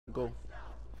Go.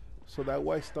 So that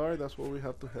white star, that's where we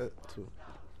have to head to.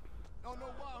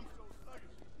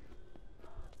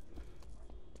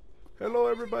 Hello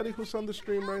everybody who's on the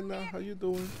stream right now. How you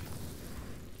doing?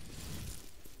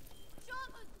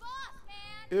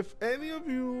 If any of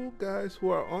you guys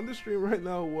who are on the stream right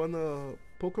now wanna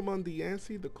Pokemon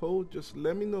the code, just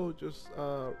let me know. Just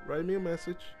write me a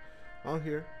message on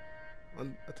here,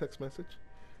 on a text message,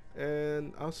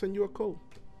 and I'll send you a code.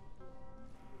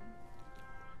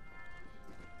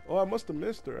 Oh, I must have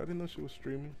missed her. I didn't know she was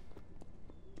streaming.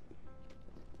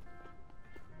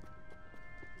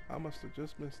 I must have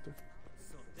just missed her.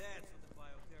 So that's what the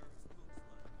bioterrorist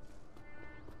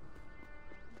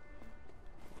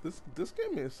looks like. This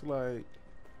game is like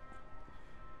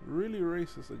really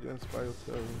racist against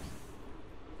bioterrorists.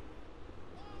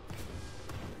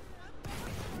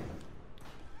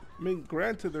 I mean,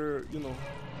 granted, they're, you know,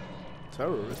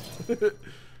 terrorists,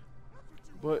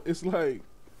 but it's like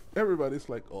everybody's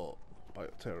like, oh,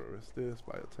 bioterrorist this,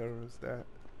 bioterrorist that.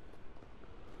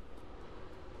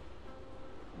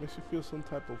 Makes you feel some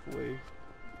type of way.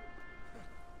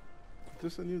 Is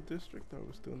this a new district or are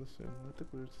we still in the same one? I think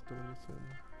we're still in the same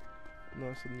one. No,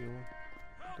 it's a new one.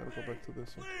 Gotta go back to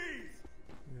this one.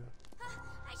 Yeah.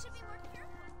 I should be more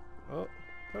careful. Oh,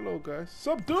 hello guys.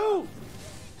 Subdue!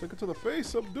 Take it to the face,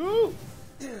 subdue!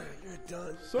 You're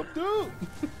done. Subdue!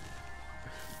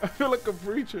 I feel like a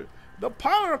preacher. The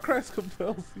power of Christ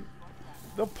compels you.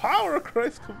 The power of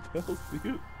Christ compels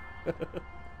you.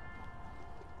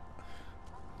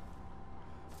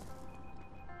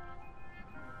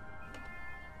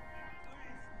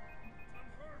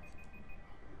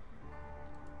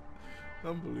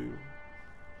 Unbelievable.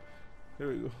 Here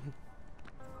we go.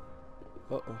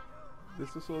 Uh-oh.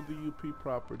 This is all DUP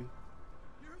property.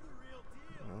 You're the real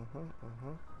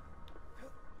deal.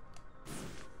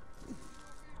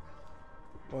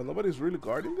 Well, nobody's really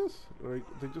guarding this? Like,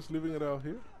 they're just leaving it out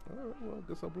here? Alright, well, I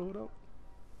guess I'll blow it up.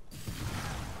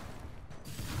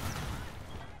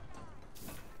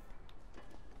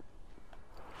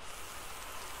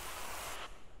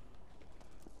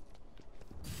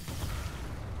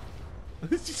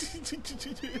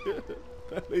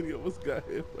 That lady almost got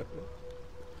hit, man.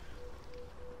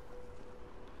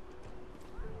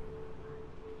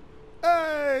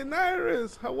 Hey,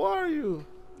 Niris, how are you?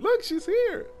 Look, she's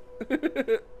here.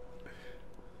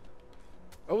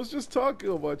 I was just talking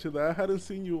about you that I hadn't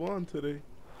seen you on today.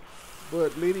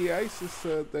 But Lady Isis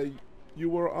said that you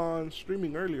were on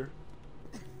streaming earlier.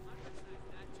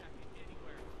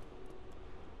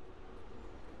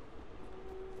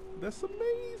 That's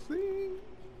amazing.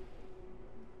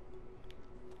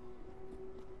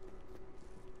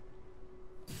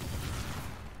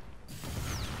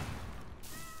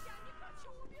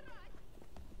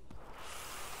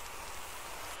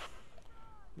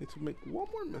 Need to make one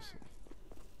more missile.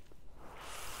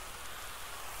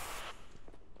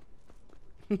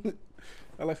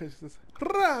 I like how she says,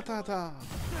 "Ra-ta-ta."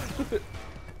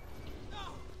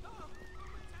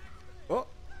 Oh,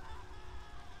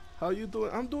 how you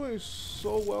doing? I'm doing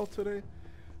so well today.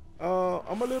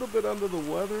 I'm a little bit under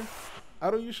the weather. I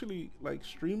don't usually like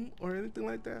stream or anything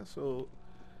like that, so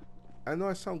I know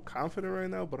I sound confident right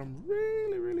now, but I'm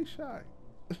really, really shy.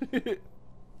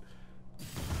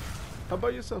 How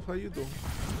about yourself? How you doing?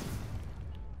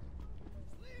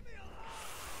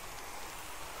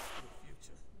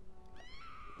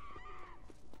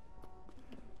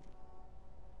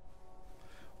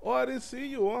 Oh, I didn't see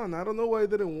you on. I don't know why it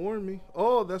didn't warn me.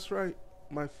 Oh, that's right.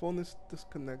 My phone is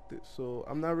disconnected, so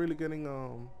I'm not really getting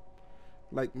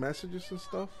like messages and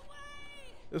stuff.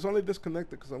 It's only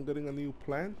disconnected because I'm getting a new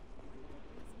plan.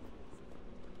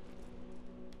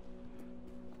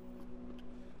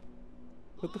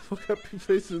 What the fuck happy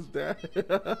face is that?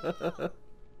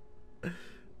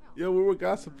 Yeah, we were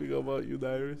gossiping about you,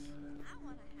 Niris.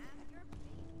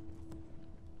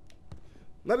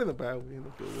 Not in a bad way, in a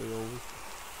good way always.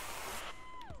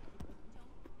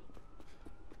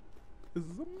 This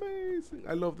is amazing.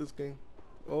 I love this game.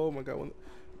 Oh my god.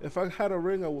 If I had a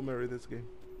ring, I would marry this game.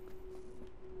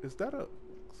 Is that a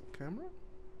camera?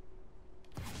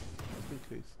 Just in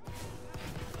case.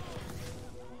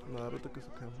 No, I don't think it's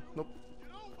a camera. Nope.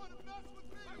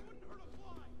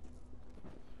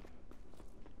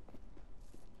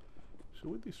 Should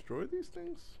we destroy these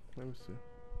things? Let me see.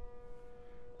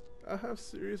 I have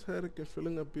serious headache and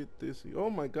feeling a bit dizzy. Oh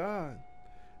my god.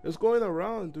 It's going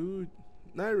around, dude.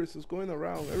 Niris is going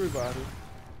around. Everybody.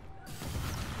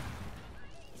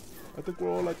 I think we're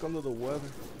all like under the weather.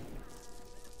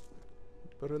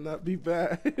 Better not be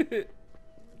bad.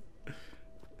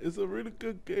 It's a really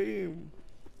good game.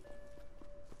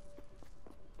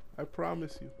 I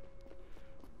promise you.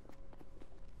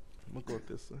 I'm gonna go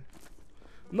this way.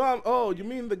 No, oh, you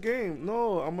mean the game?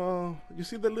 No, you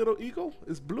see the little eagle?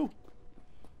 It's blue.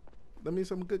 That means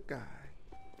I'm a good guy.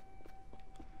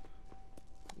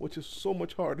 Which is so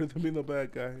much harder than being a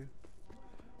bad guy.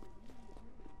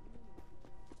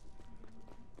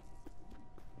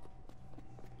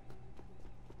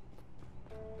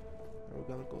 We're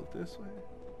gonna go this way.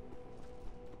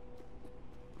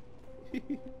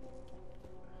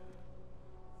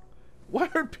 Why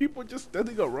are people just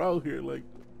standing around here like,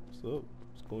 what's up?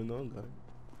 What's going on, guys?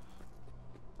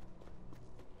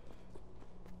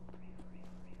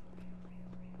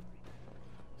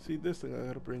 See this thing I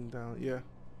gotta bring down, yeah.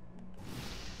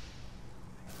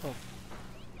 Oh.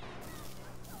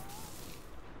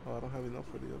 Oh, I don't have enough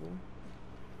for the other one.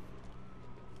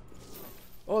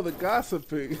 Oh, the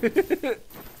gossiping.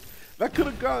 That could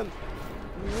have gone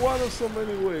one of so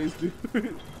many ways, dude.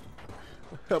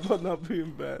 How about not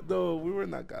being bad? No, we were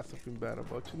not gossiping bad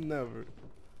about you. Never.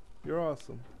 You're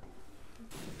awesome.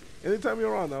 Anytime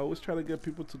you're on, I always try to get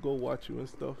people to go watch you and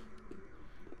stuff.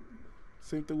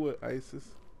 Same thing with ISIS.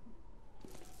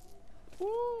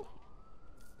 Woo.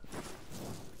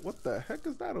 What the heck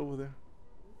is that over there?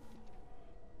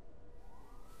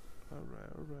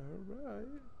 Alright.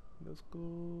 Let's go.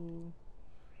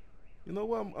 You know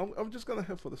what? I'm just gonna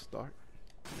head for the star.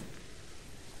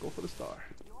 Go for the star.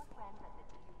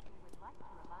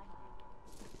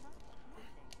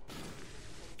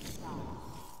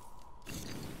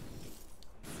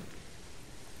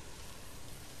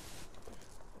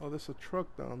 Oh, there's a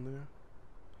truck down there.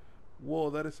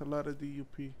 Whoa, that is a lot of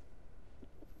DUP. Maybe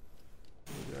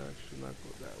I should not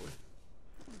go that way.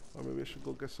 Or maybe I should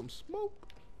go get some smoke.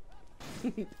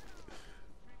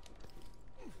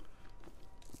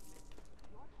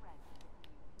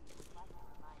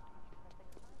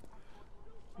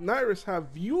 Niris, have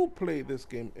you played this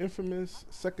game? Infamous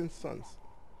Second Sons.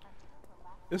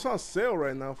 It's on sale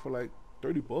right now for like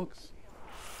 30 bucks.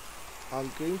 On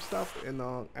GameStop and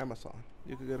on Amazon.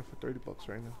 You can get it for 30 bucks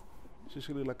right now. It's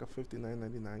usually like a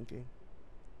 $59.99 game.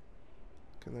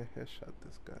 Can I headshot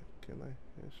this guy? Can I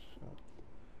headshot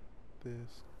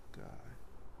this guy?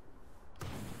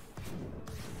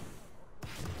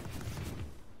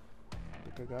 I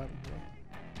think I got him, right?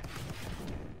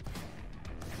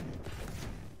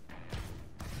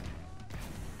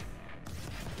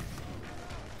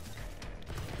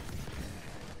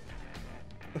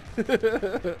 He's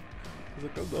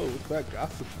like, oh no, it's not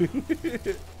gossiping.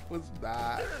 What's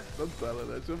that? Don't tell her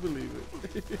that, she'll believe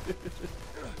it.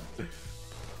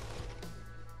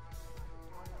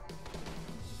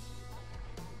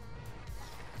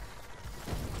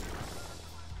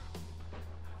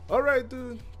 Alright,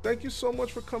 dude. Thank you so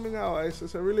much for coming out,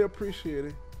 Isis. I really appreciate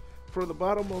it. From the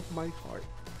bottom of my heart.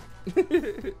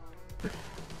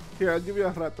 Here, I'll give you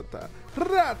a ratata.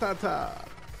 Ratata!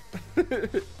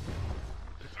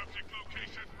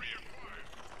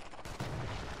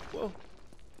 Whoa.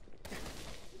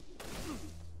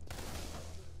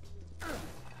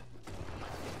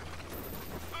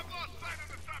 I've lost sight of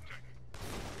the subject.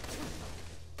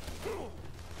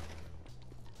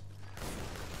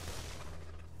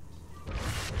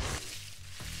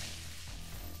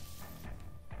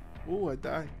 Ooh, I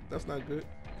died. That's not good.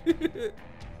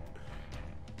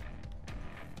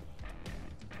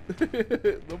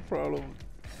 No problem.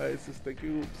 Isis, thank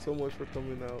you so much for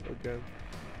coming out again.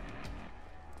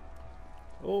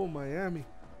 Oh, Miami.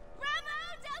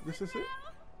 Bravo, This is it.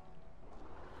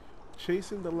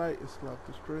 Chasing the light is locked.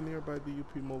 Destroy nearby the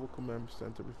UP Mobile Command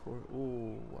Center before.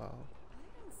 Oh, wow.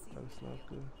 That's not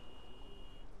good.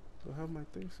 Do I have my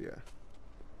things? Yeah.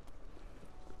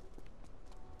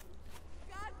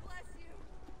 God bless you.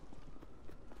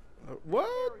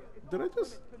 What? Did I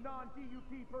just?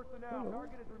 Non-DUP personnel. Hello.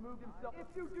 Target has removed himself. If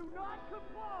you do not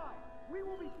comply, we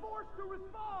will be forced to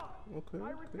respond. Okay.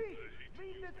 I repeat,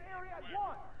 leave this area at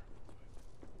once.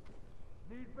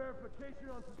 Need verification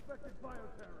on suspected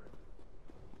bioterrorists.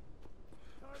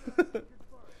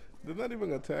 They're not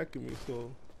even attacking me,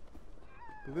 so.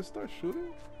 Did they start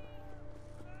shooting?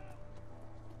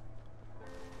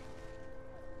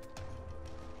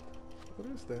 What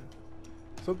is that?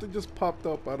 Something just popped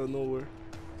up out of nowhere.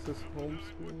 It says home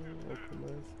screen,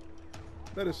 commands.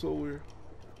 That is so weird.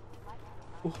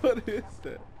 What is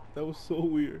that? That was so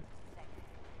weird.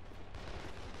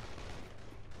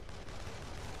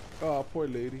 Oh, poor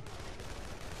lady.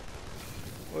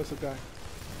 Oh, it's a guy.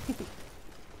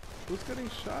 Who's getting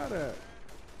shot at?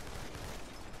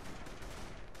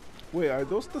 Wait, are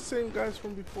those the same guys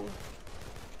from before?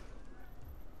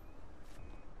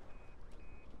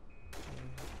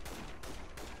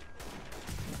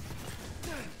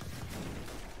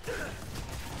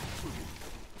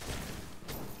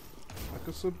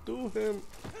 can subdue him.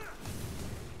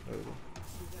 There we go.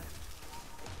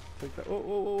 Take that. Oh, oh,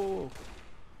 oh, oh.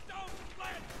 Don't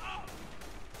let up!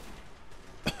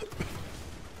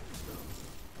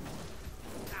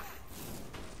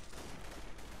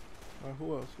 Alright,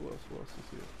 who else? Who else? Who else is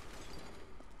here?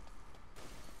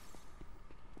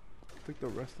 I think the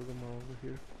rest of them are over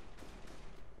here.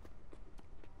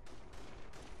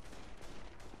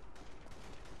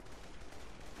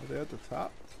 Are they at the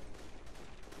top?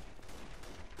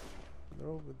 They're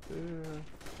over there.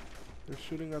 They're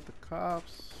shooting at the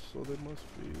cops, so they must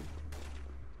be.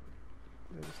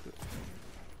 Yeah, just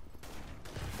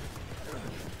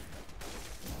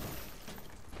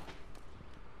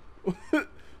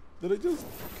did I just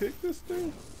kick this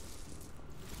thing?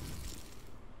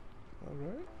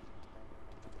 Alright.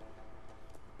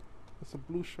 There's a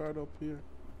blue shard up here.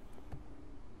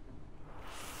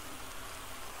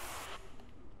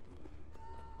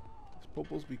 These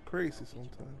popos be crazy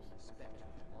sometimes.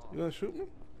 You gonna shoot me?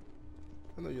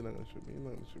 I know you're not gonna shoot me. You're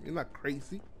not gonna shoot me. You're not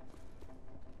crazy.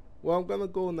 Well, I'm gonna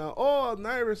go now. Oh,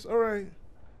 Niris. Alright.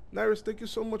 Niris, thank you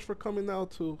so much for coming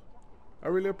out too. I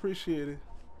really appreciate it.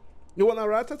 You want a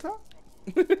ratata?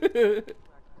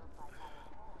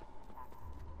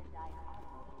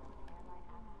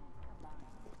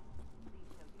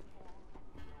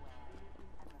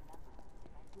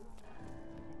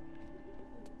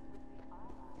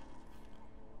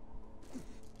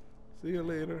 See you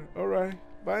later. Alright.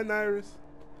 Bye, Niris.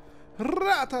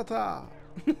 Ratata!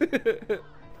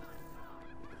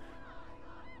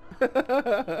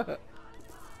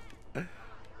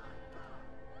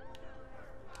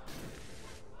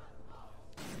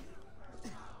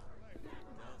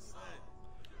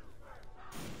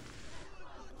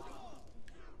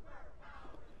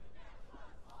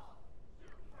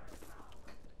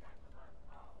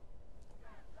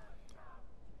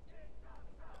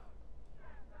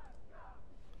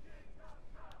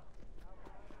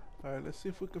 Alright, let's see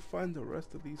if we can find the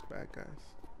rest of these bad guys.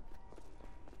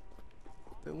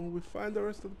 Then when we find the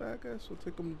rest of the bad guys, we'll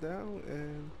take them down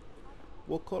and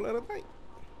we'll call it a night.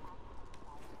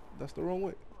 That's the wrong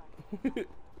way.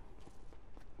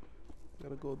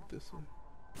 Gotta go this way.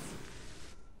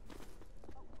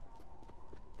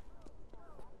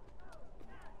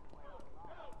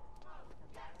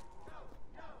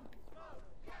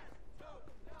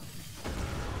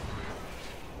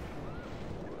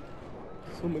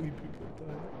 So many people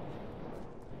died.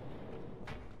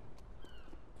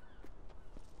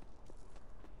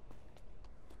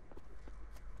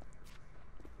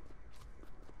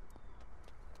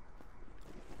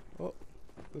 Oh,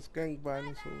 there's gang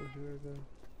violence over here then.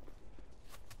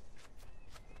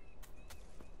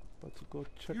 About to go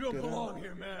check You don't it belong out.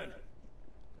 here, man.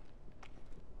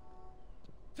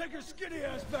 Take your skinny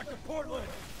ass back to Portland.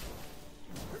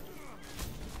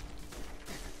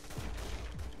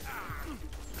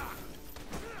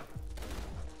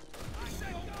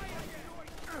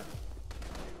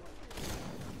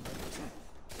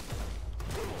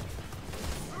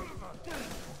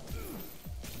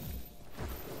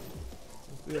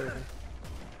 Yeah.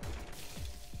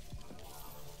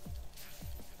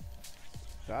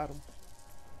 Got him.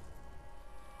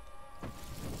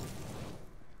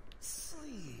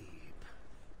 Sleep.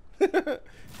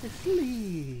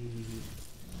 Sleep.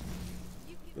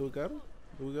 Do we got him?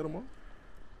 Do we got him all?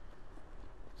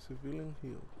 Civilian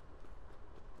healed.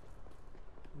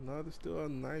 No, there's still a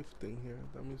knife thing here.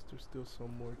 That means there's still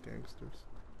some more gangsters.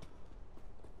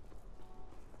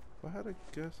 If I had a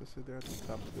guess, I said they're at the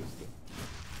top of this thing.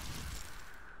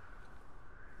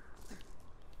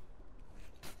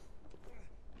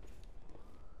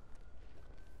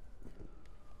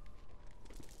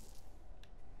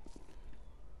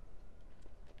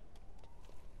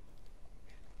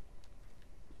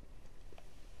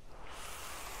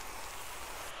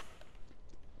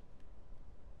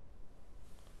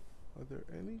 Are there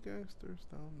any gangsters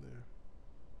down there?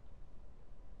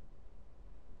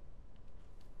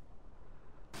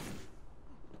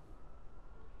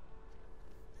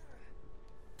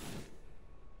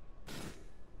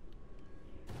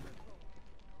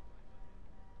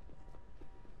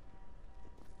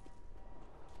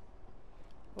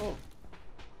 Oh,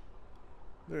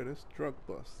 there it is, drug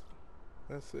bust.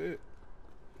 That's it.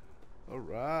 All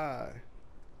right.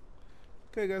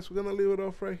 Okay, guys, we're gonna leave it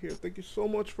off right here. Thank you so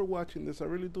much for watching this. I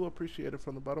really do appreciate it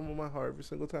from the bottom of my heart every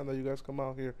single time that you guys come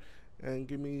out here and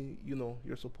give me, you know,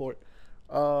 your support.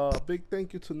 Big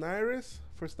thank you to Niris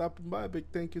for stopping by. Big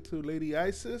thank you to Lady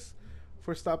Isis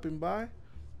for stopping by.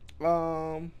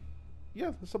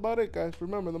 Yeah, that's about it, guys.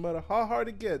 Remember, no matter how hard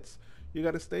it gets, you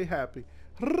gotta stay happy.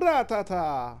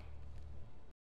 Ratata!